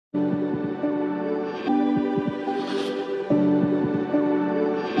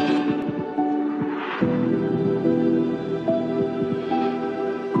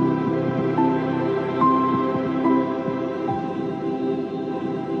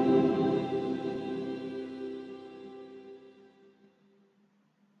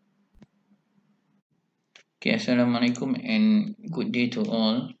Okay, Assalamualaikum and good day to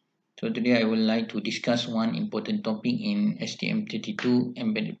all. So today I would like to discuss one important topic in STM32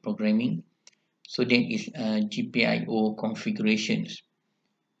 embedded programming. So that is GPIO configurations.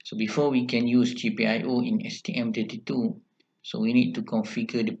 So before we can use GPIO in STM32, so we need to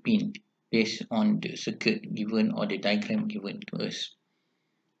configure the pin based on the circuit given or the diagram given to us.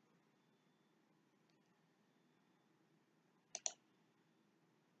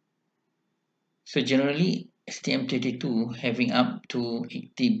 So generally, STM32 having up to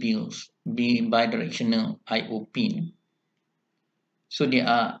 80 bidirectional I/O pin. So there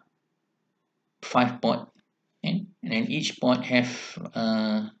are 5 port, and then each port have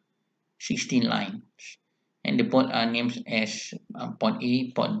 16 lines, and the port are named as port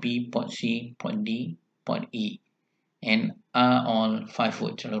A, port B, port C, port D, port E, and are all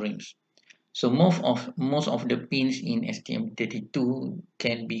 5-volt tolerance. So most of the pins in STM32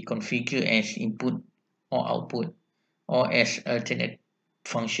 can be configured as input or output, or as alternate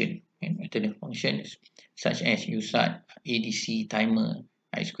function, and alternate functions such as USART, ADC, timer,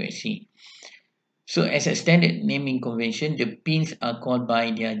 I2C. So as a standard naming convention, the pins are called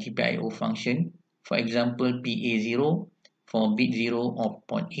by their GPIO function. For example, PA0 for bit 0 of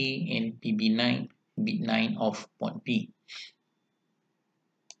port A and PB9 bit 9 of port B.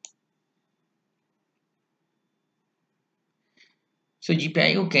 So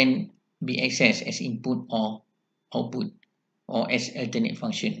GPIO can be accessed as input or output or as alternate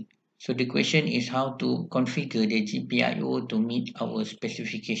function. So the question is how to configure the GPIO to meet our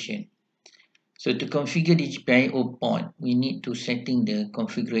specification. So to configure the GPIO port, we need to setting the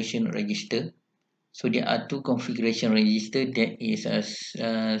configuration register. So there are two configuration register, that is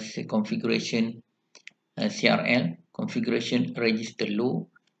a configuration CRL, configuration register low,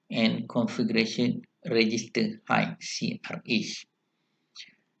 and configuration register high, CRH.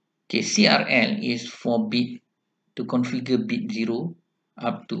 Okay, CRL is for bit to configure bit 0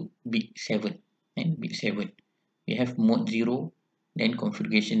 up to bit 7 and bit 7. We have mode 0, then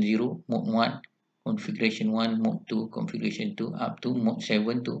configuration 0, mode 1, configuration 1, mode 2, configuration 2, up to mode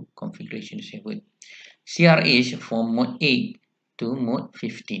 7 to configuration 7. CRH for mode 8 to mode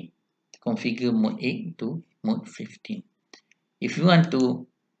 15. Configure mode 8 to mode 15. If you want to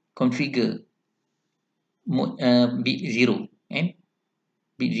configure mode bit 0 and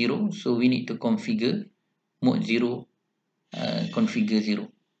bit 0, so we need to configure mode 0, configure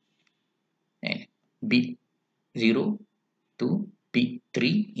 0, and bit 0 to bit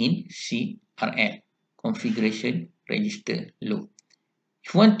 3 in CRL, configuration register low.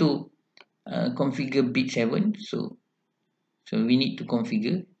 If you want to configure bit 7, so we need to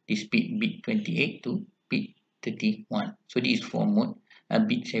configure this bit 28 to bit 31. So this is for mode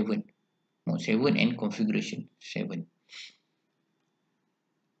bit 7, mode 7 and configuration 7.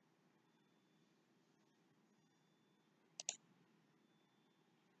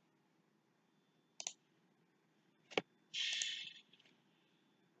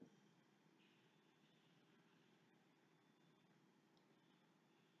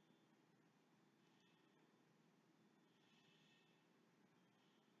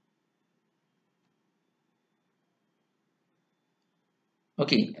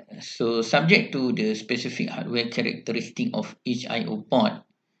 Okay, so subject to the specific hardware characteristic of each I/O port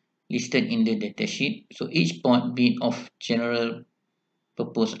listed in the datasheet, so each port being of general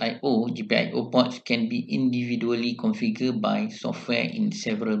purpose I/O, GPIO ports can be individually configured by software in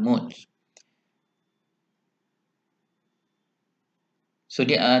several modes. So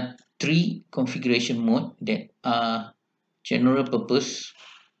there are 3 configuration modes that are general purpose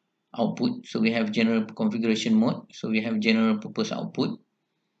output. So we have general configuration mode, so we have general purpose output,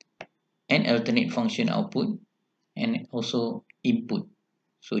 and alternate function output, and also input.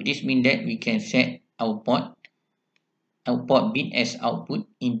 So this means that we can set our output bit as output,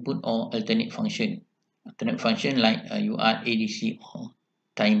 input, or alternate function. Alternate function like UART, ADC, or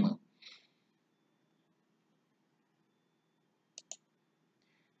timer.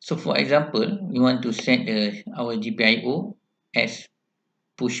 So for example, we want to set our GPIO as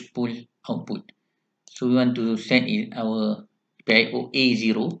push-pull output. So we want to set our GPIO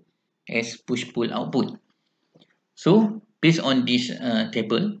A0 as push-pull output. So based on this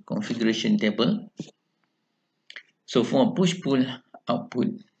table, configuration table, so for push-pull output,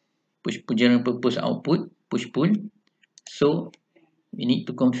 push-pull general purpose output, push-pull, so we need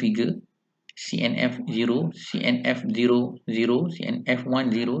to configure CNF0, CNF00,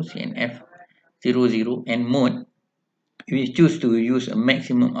 CNF10, CNF00, and mode. We choose to use a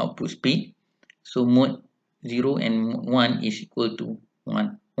maximum output speed, so mode 0 and 1 is equal to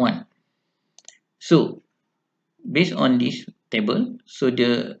 1, 1. So based on this table, so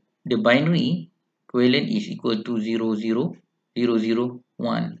the binary equivalent is equal to 000011,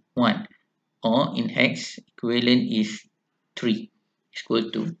 or in hex equivalent is 3, equal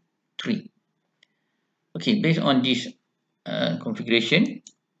to 3. Okay, based on this configuration,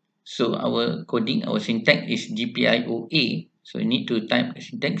 so our coding, our syntax is GPIO-A. So you need to type the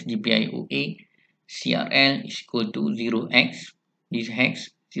syntax GPIO-A. CRL is equal to 0x, this hex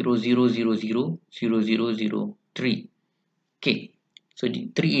 00000003. Okay, so the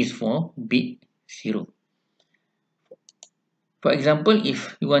 3 is for bit 0. For example,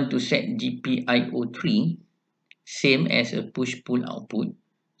 if you want to set GPIO3 same as a push-pull output,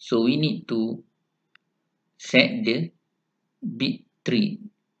 so we need to set the bit 3,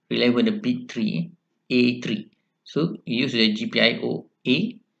 relabel the bit 3 A3. So you use the GPIO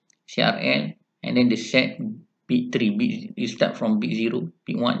A, CRL, and then the set bit 3. You start from bit 0,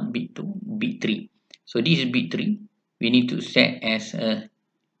 bit 1, bit 2, bit 3. So this is bit 3. We need to set as a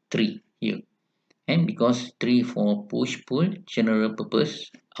 3 here. And because 3 for push pull general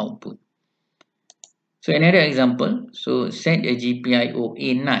purpose output. So another example, so set the GPIO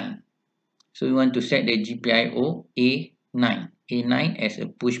A9. So we want to set the GPIO A9 as a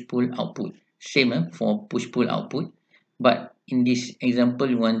push-pull output. Same for push-pull output, but in this example,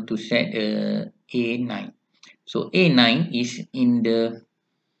 we want to set A9. So A9 is in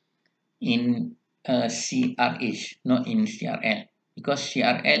CRH, not in CRL, because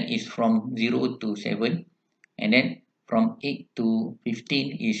CRL is from 0 to 7, and then from 8 to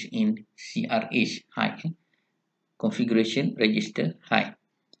 15 is in CRH, high, configuration register high.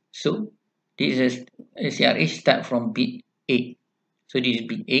 So this is CRH start from bit 8. So this is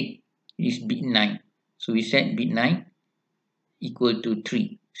bit 8, this is bit 9. So we set bit 9 equal to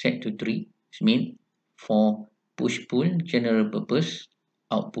 3. Set to 3, which means for push-pull general purpose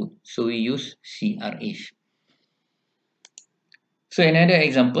output. So we use CRH. So another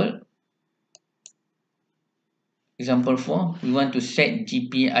example, example 4, we want to set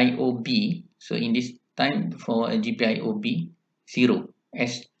GPIO-B. So in this time for a GPIO-B 0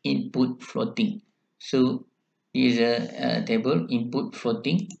 as input floating. So this is a table input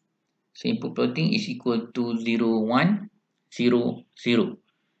floating. So input floating is equal to 0 1 0 0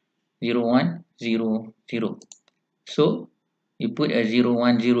 0 1 0 0. So you put a 0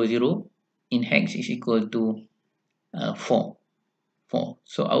 1 0 0 in hex is equal to 4.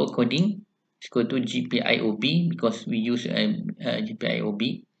 So our coding is equal to GPIOB because we use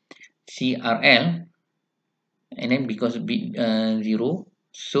GPIOB, CRL, and then because bit 0,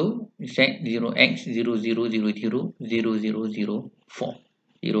 so we set 0x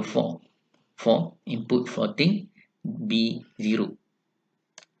 00000004 04 for input floating B0.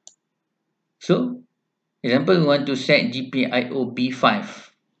 So example, we want to set GPIO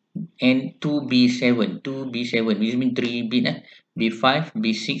B5 and 2B7, which means 3 bit, B5,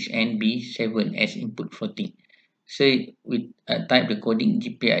 B6 and B7 as input floating. So we type the coding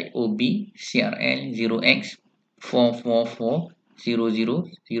GPIO B CRL 0x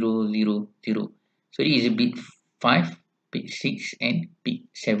 4440000. So this is bit 5, bit 6 and bit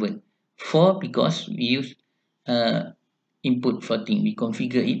 7. 4 because we use input floating. We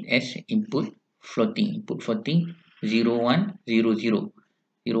configure it as input floating. 0100.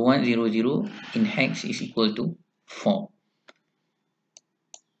 0100 in hex is equal to 4.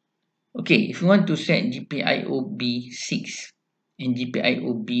 Okay, if you want to set GPIO B6 and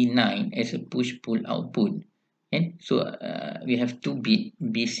GPIO B9 as a push-pull output, and so we have 2 bit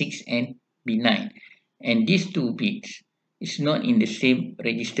B6 and B9, and these 2 bits is not in the same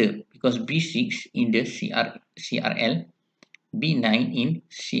register because B6 in the CRL, B9 in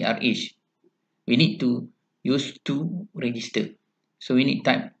CRH. We need to use 2 register. So we need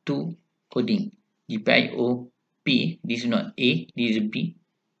type 2 coding. GPIO P, this is not A, this is B.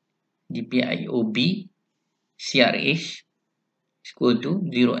 GPIO B CRH is equal to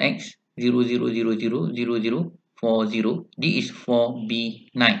 0x 00000040. This is for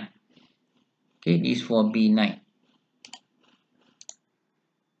B9. Okay, this is for B9.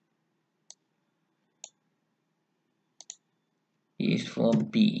 This is for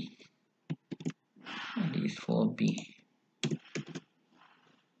B. This is for B.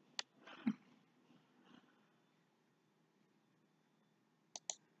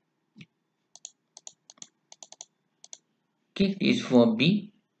 Okay, this is for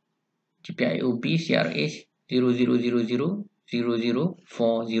B. GPIO B CRH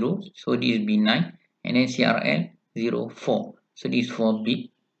 00000040. So this is B9, and then CRL 04. So this is for bit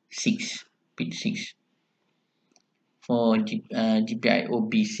 6. Bit 6. For GPIO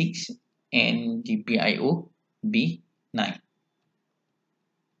B6 and GPIO B9.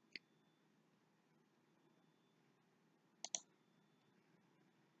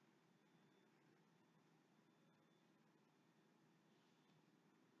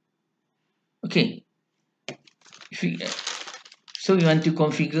 Okay, so we want to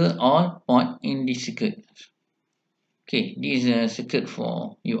configure all port in this circuit. Okay, this is a circuit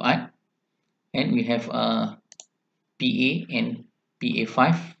for UART, and we have a PA and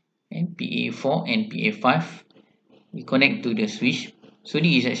PA5 and PA4 and PA5. We connect to the switch, so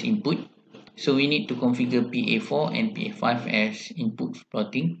this is as input. So we need to configure PA4 and PA5 as input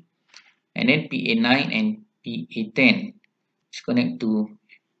plotting, and then PA9 and PA10 is connect to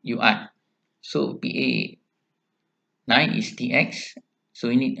UART. So PA9 is TX, so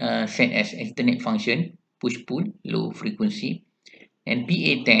we need set as alternate function, push pull, low frequency, and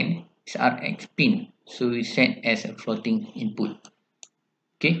PA10 is RX pin, so we set as a floating input.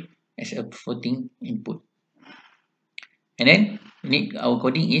 Okay, as a floating input. And then our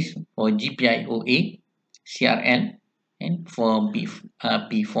coding is for GPIO A, CRL, and for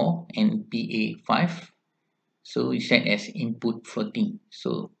P4 and PA5. So we set as input floating.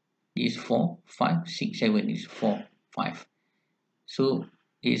 So this 4, 5, 6, 7 is 4, 5. So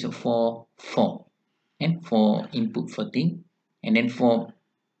this is 4, 4. And for input floating. And then for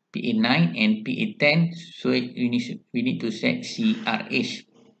PA9 and PA10, so we need to set CRH.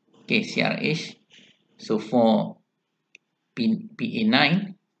 Okay, CRH. So for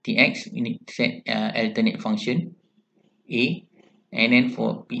PA9 TX, we need to set alternate function A, and then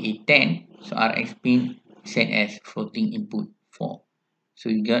for PA10, so RX pin set as floating input 4. So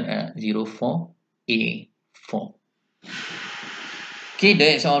you got a 04 A4. Okay,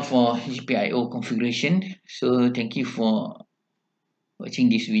 that's all for GPIO configuration. So thank you for watching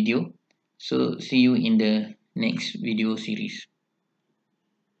this video. So see you in the next video series.